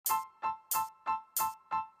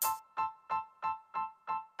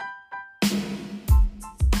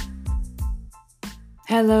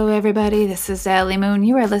Hello, everybody. This is Allie Moon.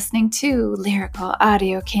 You are listening to Lyrical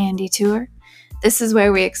Audio Candy Tour. This is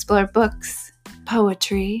where we explore books,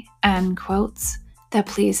 poetry, and quotes that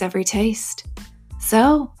please every taste.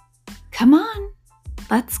 So, come on,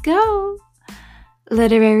 let's go.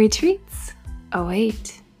 Literary treats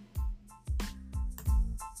await.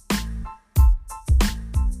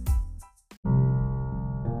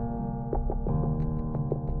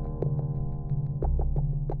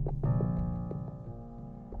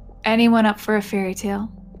 Anyone up for a fairy tale?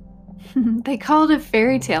 They call it a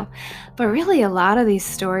fairy tale, but really a lot of these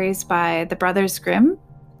stories by the Brothers Grimm,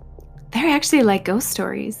 they're actually like ghost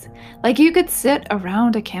stories. Like you could sit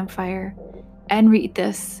around a campfire and read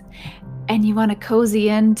this, and you want to cozy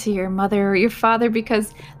in to your mother or your father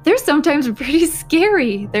because they're sometimes pretty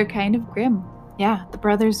scary. They're kind of grim. Yeah, the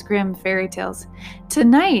Brothers Grimm fairy tales.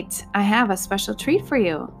 Tonight, I have a special treat for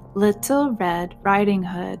you. Little Red Riding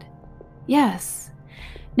Hood. Yes.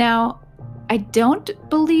 Now, I don't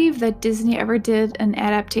believe that Disney ever did an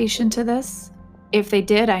adaptation to this. If they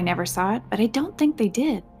did, I never saw it, but I don't think they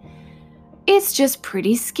did. It's just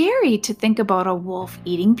pretty scary to think about a wolf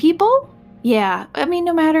eating people. Yeah, I mean,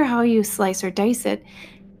 no matter how you slice or dice it,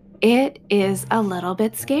 it is a little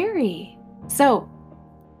bit scary. So,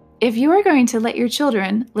 if you are going to let your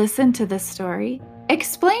children listen to this story,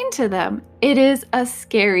 explain to them it is a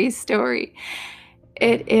scary story.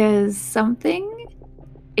 It is something.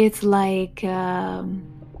 It's like, like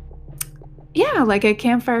a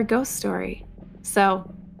campfire ghost story. So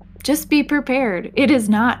just be prepared. It is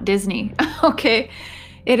not Disney, okay?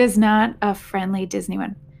 It is not a friendly Disney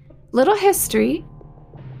one. Little history.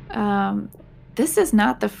 This is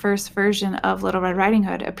not the first version of Little Red Riding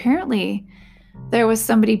Hood. Apparently, there was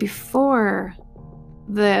somebody before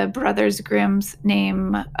the Brothers Grimm's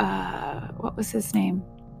name. What was his name?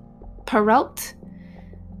 Perrault?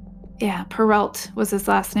 Yeah, Perrault was his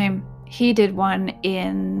last name. He did one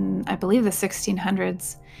in, I believe, the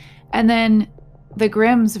 1600s. And then the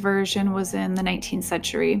Grimm's version was in the 19th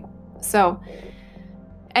century. So,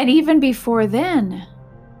 and even before then,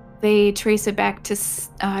 they trace it back to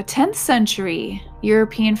 10th century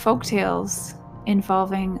European folktales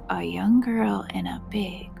involving a young girl and a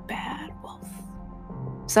big bad wolf.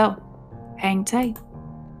 So, hang tight.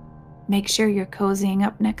 Make sure you're cozying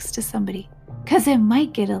up next to somebody, because it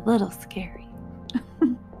might get a little scary.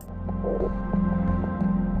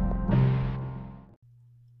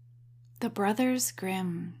 The Brothers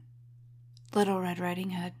Grimm, Little Red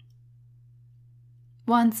Riding Hood.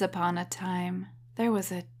 Once upon a time, there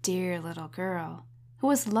was a dear little girl who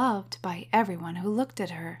was loved by everyone who looked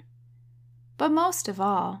at her, but most of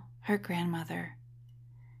all, her grandmother.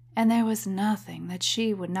 And there was nothing that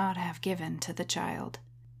she would not have given to the child.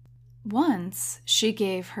 Once she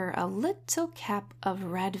gave her a little cap of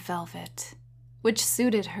red velvet, which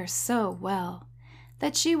suited her so well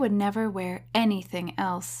that she would never wear anything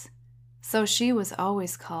else, so she was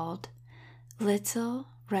always called Little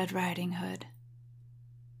Red Riding Hood.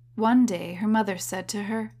 One day her mother said to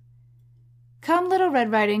her, "Come, Little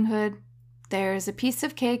Red Riding Hood, there is a piece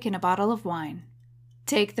of cake and a bottle of wine.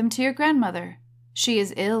 Take them to your grandmother. She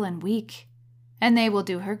is ill and weak, and they will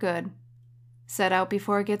do her good. Set out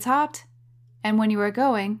before it gets hot, and when you are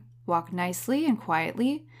going, walk nicely and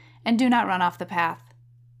quietly, and do not run off the path,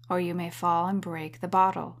 or you may fall and break the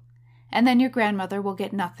bottle, and then your grandmother will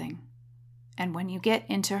get nothing. And when you get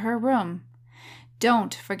into her room,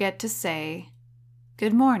 don't forget to say,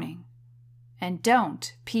 'Good morning,' and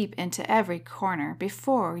don't peep into every corner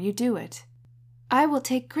before you do it." "I will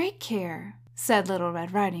take great care," said Little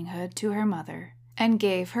Red Riding Hood to her mother, and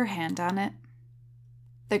gave her hand on it.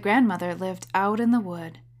 The grandmother lived out in the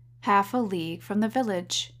wood, half a league from the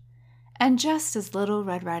village, and just as Little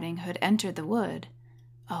Red Riding Hood entered the wood,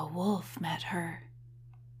 a wolf met her.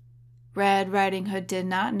 Red Riding Hood did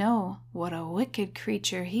not know what a wicked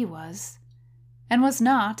creature he was, and was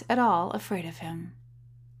not at all afraid of him.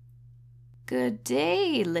 "Good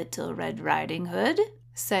day, Little Red Riding Hood,"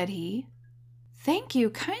 said he. "Thank you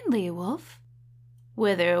kindly, Wolf."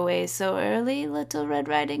 "Whither away so early, Little Red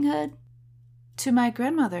Riding Hood?" "To my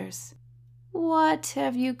grandmother's." "What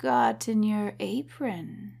have you got in your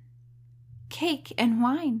apron?" "Cake and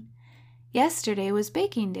wine. Yesterday was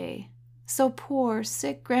baking day, so poor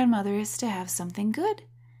sick grandmother is to have something good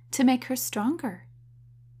to make her stronger."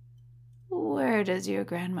 "Where does your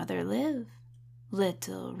grandmother live,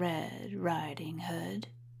 Little Red Riding Hood?"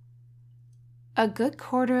 "A good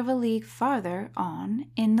quarter of a league farther on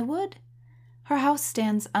in the wood. Her house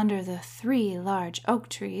stands under the 3 large oak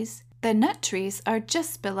trees. The nut trees are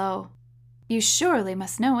just below." "You surely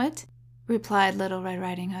must know it," replied Little Red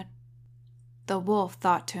Riding Hood. The wolf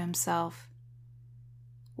thought to himself,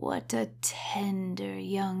 What a tender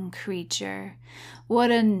young creature. What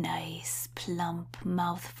a nice, plump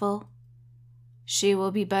mouthful. She will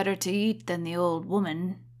be better to eat than the old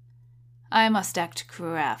woman. I must act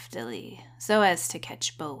craftily, so as to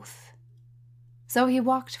catch both." So he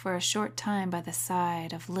walked for a short time by the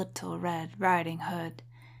side of Little Red Riding Hood,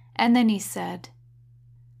 and then he said,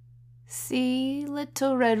 "See,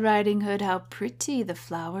 Little Red Riding Hood, how pretty the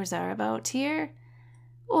flowers are about here.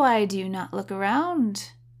 Why do you not look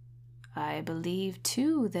around? I believe,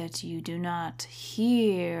 too, that you do not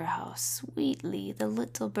hear how sweetly the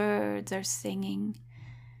little birds are singing.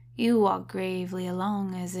 You walk gravely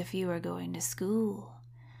along as if you were going to school.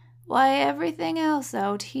 Why, everything else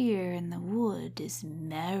out here in the wood is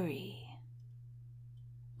merry."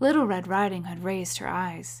 Little Red Riding Hood raised her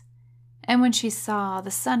eyes, and when she saw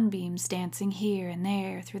the sunbeams dancing here and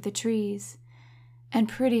there through the trees, and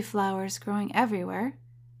pretty flowers growing everywhere,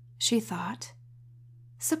 she thought,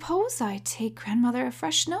 "Suppose I take Grandmother a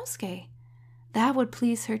fresh nosegay? That would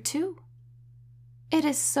please her too. It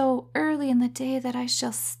is so early in the day that I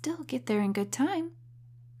shall still get there in good time."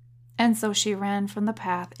 And so she ran from the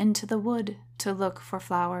path into the wood to look for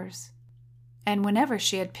flowers. And whenever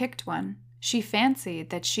she had picked one, she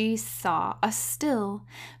fancied that she saw a still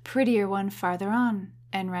prettier one farther on,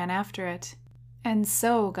 and ran after it, and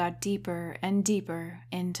so got deeper and deeper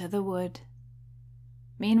into the wood.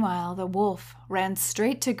 Meanwhile, the wolf ran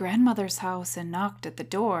straight to Grandmother's house and knocked at the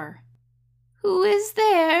door. "Who is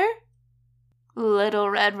there?" "Little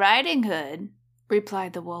Red Riding Hood,"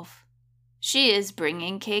 replied the wolf. "She is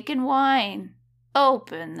bringing cake and wine.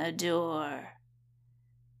 Open the door."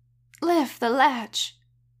 "Lift the latch,"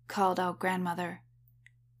 called out Grandmother.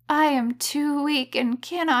 "I am too weak and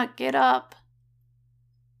cannot get up."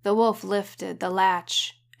 The wolf lifted the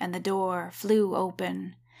latch, and the door flew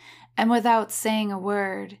open, and without saying a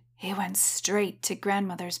word, he went straight to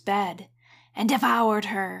Grandmother's bed and devoured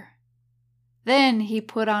her. Then he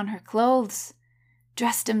put on her clothes,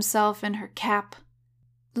 dressed himself in her cap,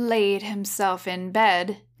 laid himself in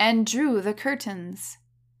bed, and drew the curtains.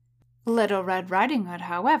 Little Red Riding Hood,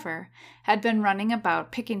 however, had been running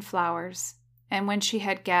about picking flowers, and when she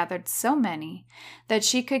had gathered so many that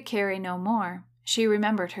she could carry no more, she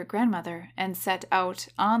remembered her grandmother and set out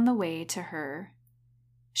on the way to her.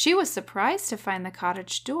 She was surprised to find the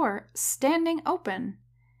cottage door standing open,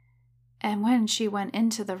 and when she went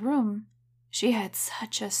into the room, she had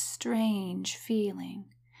such a strange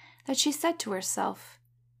feeling that she said to herself,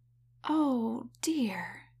 "Oh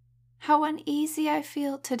dear, how uneasy I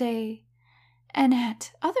feel today, and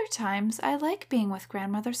at other times I like being with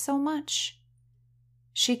Grandmother so much."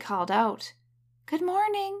 She called out, "Good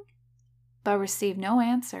morning," but received no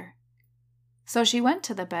answer. So she went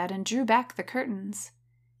to the bed and drew back the curtains,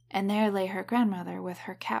 and there lay her grandmother with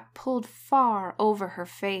her cap pulled far over her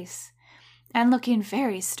face and looking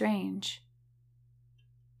very strange.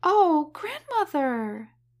 "Oh,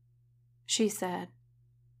 Grandmother," she said,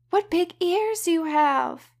 "what big ears you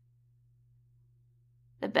have!"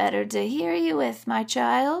 "The better to hear you with, my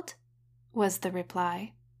child," was the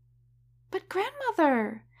reply. "But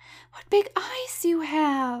Grandmother, what big eyes you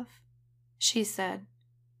have!" she said.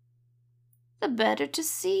 "The better to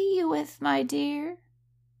see you with, my dear."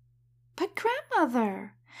 "But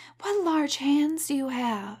Grandmother, what large hands you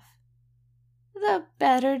have!" "The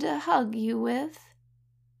better to hug you with."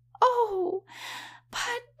 "Oh,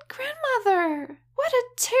 but Grandmother, what a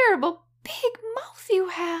terrible big mouth you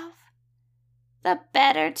have!" "The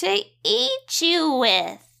better to eat you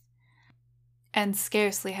with." And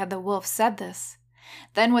scarcely had the wolf said this,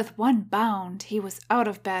 then with one bound he was out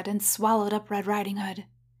of bed and swallowed up Red Riding Hood.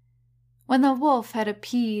 When the wolf had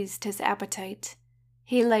appeased his appetite,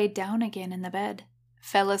 he lay down again in the bed,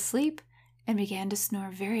 fell asleep, and began to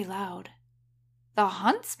snore very loud. The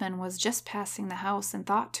huntsman was just passing the house and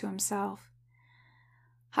thought to himself,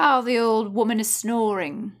 "How the old woman is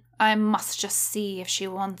snoring! I must just see if she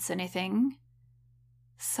wants anything."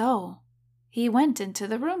 So he went into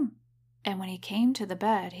the room, and when he came to the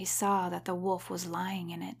bed, he saw that the wolf was lying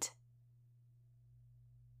in it.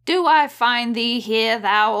 "Do I find thee here,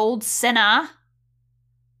 thou old sinner?"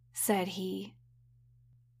 said he.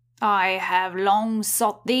 "I have long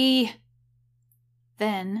sought thee."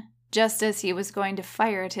 Then, just as he was going to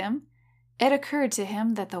fire at him, it occurred to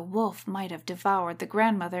him that the wolf might have devoured the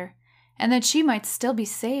grandmother, and that she might still be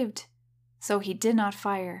saved. So he did not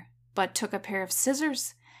fire, but took a pair of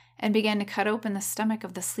scissors and began to cut open the stomach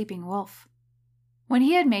of the sleeping wolf. When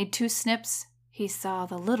he had made 2 snips, he saw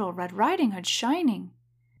the Little Red Riding Hood shining,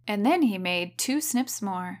 and then he made 2 snips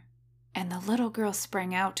more, and the little girl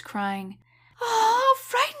sprang out, crying, "Oh, how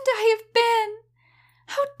frightened I have been!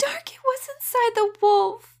 How dark it was was inside the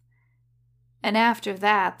wolf." And after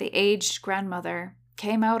that, the aged grandmother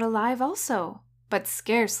came out alive also, but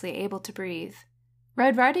scarcely able to breathe.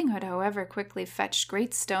 Red Riding Hood, however, quickly fetched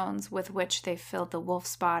great stones with which they filled the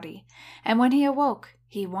wolf's body, and when he awoke,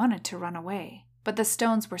 he wanted to run away, but the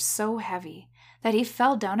stones were so heavy that he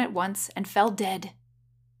fell down at once and fell dead.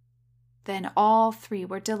 Then all three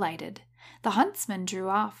were delighted. The huntsman drew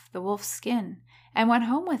off the wolf's skin and went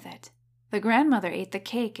home with it. The grandmother ate the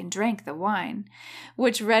cake and drank the wine,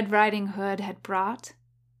 which Red Riding Hood had brought,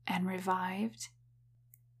 and revived.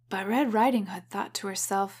 But Red Riding Hood thought to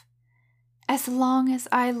herself, "As long as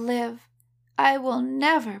I live, I will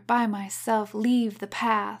never by myself leave the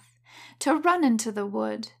path to run into the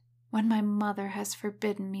wood when my mother has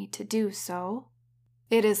forbidden me to do so."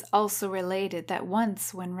 It is also related that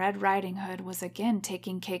once when Red Riding Hood was again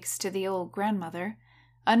taking cakes to the old grandmother,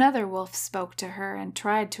 another wolf spoke to her and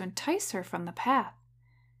tried to entice her from the path.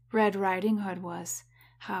 Red Riding Hood was,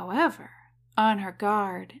 however, on her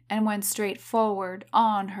guard and went straight forward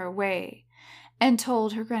on her way, and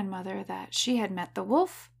told her grandmother that she had met the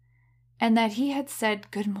wolf, and that he had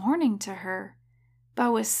said good morning to her,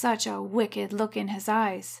 but with such a wicked look in his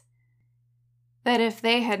eyes, that if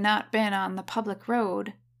they had not been on the public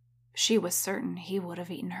road, she was certain he would have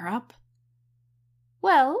eaten her up.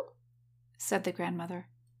 "Well," said the grandmother,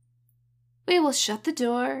 "we will shut the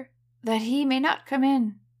door, that he may not come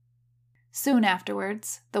in." Soon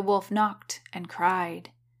afterwards, the wolf knocked and cried,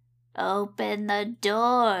 "Open the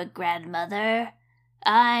door, grandmother.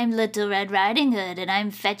 I'm Little Red Riding Hood, and I'm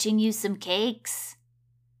fetching you some cakes."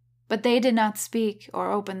 But they did not speak or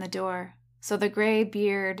open the door, so the gray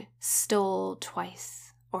beard stole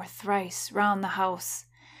twice or thrice round the house,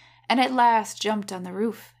 and at last jumped on the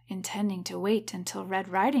roof, intending to wait until Red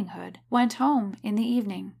Riding Hood went home in the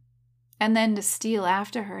evening, and then to steal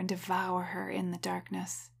after her and devour her in the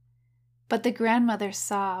darkness. But the grandmother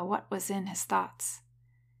saw what was in his thoughts.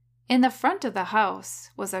 In the front of the house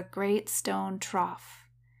was a great stone trough.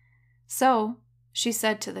 So she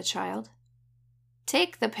said to the child,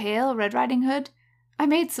 "Take the pail, Red Riding Hood. I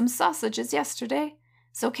made some sausages yesterday,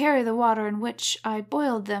 so carry the water in which I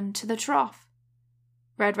boiled them to the trough."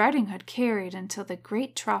 Red Riding Hood carried until the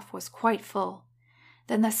great trough was quite full.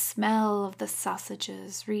 Then the smell of the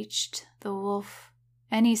sausages reached the wolf,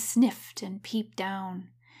 and he sniffed and peeped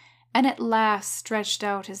down, and at last stretched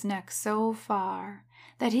out his neck so far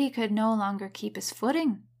that he could no longer keep his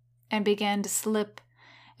footing, and began to slip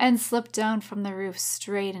and slipped down from the roof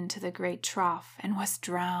straight into the great trough and was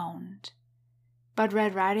drowned. But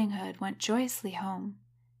Red Riding Hood went joyously home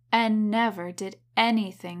and never did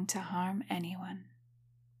anything to harm anyone.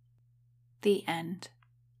 The end.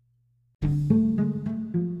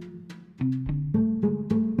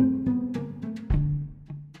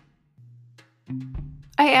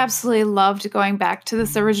 I absolutely loved going back to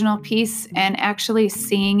this original piece and actually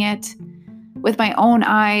seeing it with my own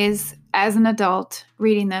eyes as an adult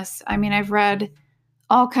reading this. I mean, I've read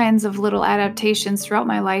all kinds of little adaptations throughout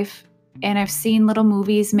my life, and I've seen little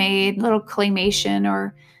movies made, little claymation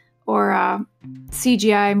or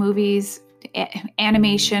CGI movies,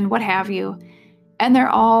 animation, what have you. And they're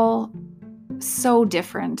all so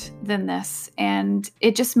different than this. And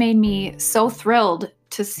it just made me so thrilled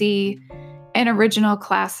to see an original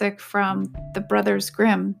classic from the Brothers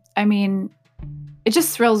Grimm. I mean, it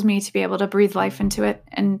just thrills me to be able to breathe life into it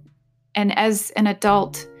and as an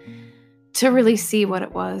adult to really see what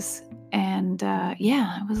it was. And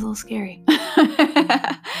yeah, it was a little scary.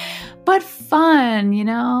 But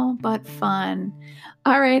fun, but fun.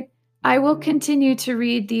 All right, I will continue to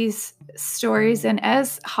read these stories, and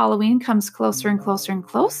as Halloween comes closer and closer and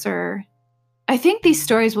closer, I think these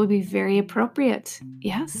stories will be very appropriate.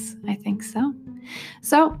 Yes, I think so.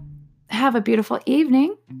 So have a beautiful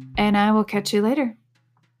evening, and I will catch you later.